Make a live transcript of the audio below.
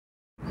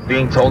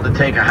being told to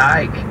take a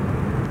hike.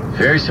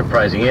 Very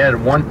surprising. At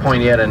one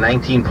point, he had a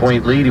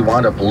 19-point lead. He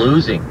wound up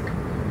losing.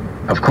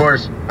 Of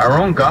course,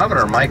 our own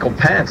governor, Michael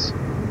Pence,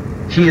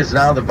 he is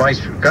now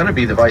going to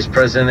be the vice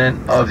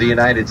president of the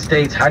United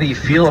States. How do you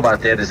feel about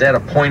that? Is that a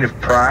point of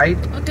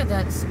pride? Look at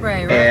that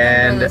spray. Right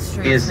and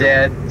is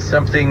that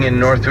something in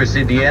Northwest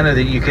Indiana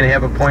that you can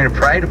have a point of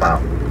pride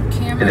about?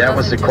 And that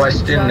was the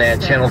question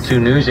that Channel 2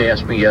 News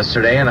asked me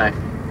yesterday, and I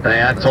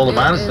told them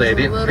honestly, I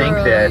didn't think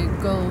that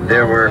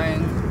there were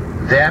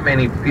that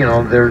many, you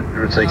know, there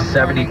was like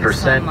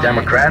 70%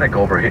 Democratic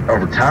over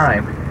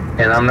time,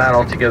 and I'm not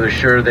altogether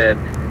sure that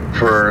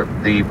for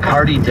the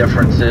party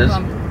differences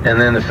and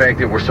then the fact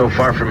that we're so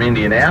far from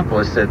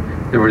Indianapolis that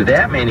there were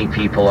that many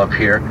people up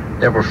here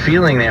that were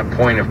feeling that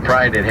point of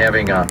pride at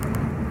having a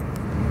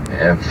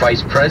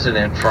vice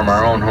president from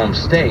our own home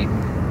state.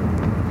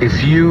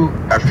 If you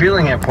are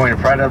feeling that point of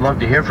pride, I'd love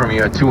to hear from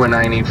you at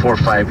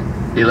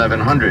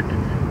 219-845-1100.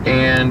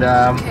 And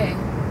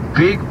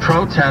big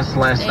protest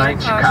last night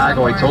in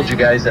Chicago. I told you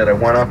guys that I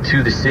went up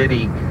to the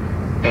city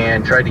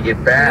and tried to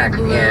get back,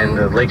 and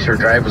the Lakeshore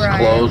Drive was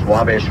closed,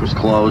 Wabash was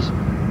closed.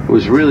 It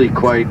was really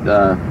quite,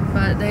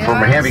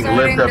 from having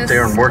lived up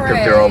there and worked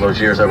up there all those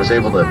years, I was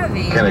able to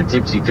kind of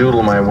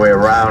dipsy-doodle my way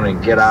around and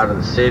get out of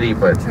the city,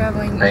 but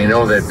I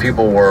know that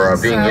people were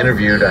being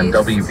interviewed on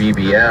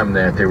WBBM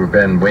that they were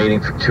been waiting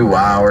for 2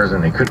 hours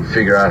and they couldn't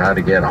figure out how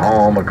to get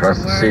home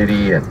across the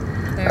city, and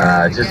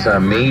just a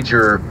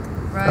major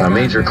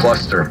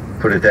cluster,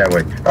 put it that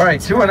way. All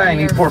right,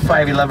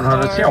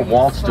 219-845-1100. Let's see how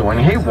Walt's doing.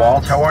 Hey,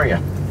 Walt, how are you?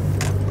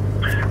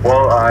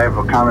 Well, I have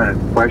a comment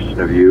and question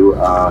of you.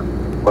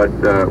 What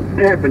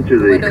happened to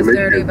the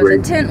commissioner's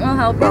race? The tint will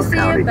help you see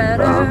it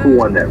better. Who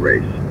won that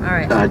race? All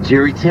right.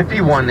 Jerry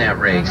Tippy won that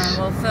race.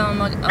 We'll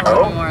film a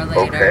little more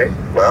later. Okay.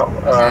 Well,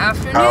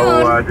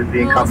 how did the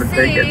incumbent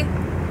take it?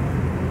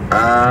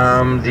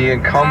 The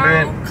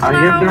incumbent, I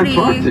have not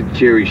talked to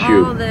Jerry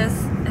Shue.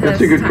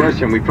 That's a good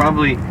question. We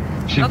probably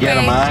should get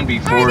him on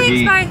before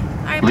he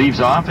leaves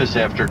office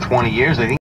after 20 years. I think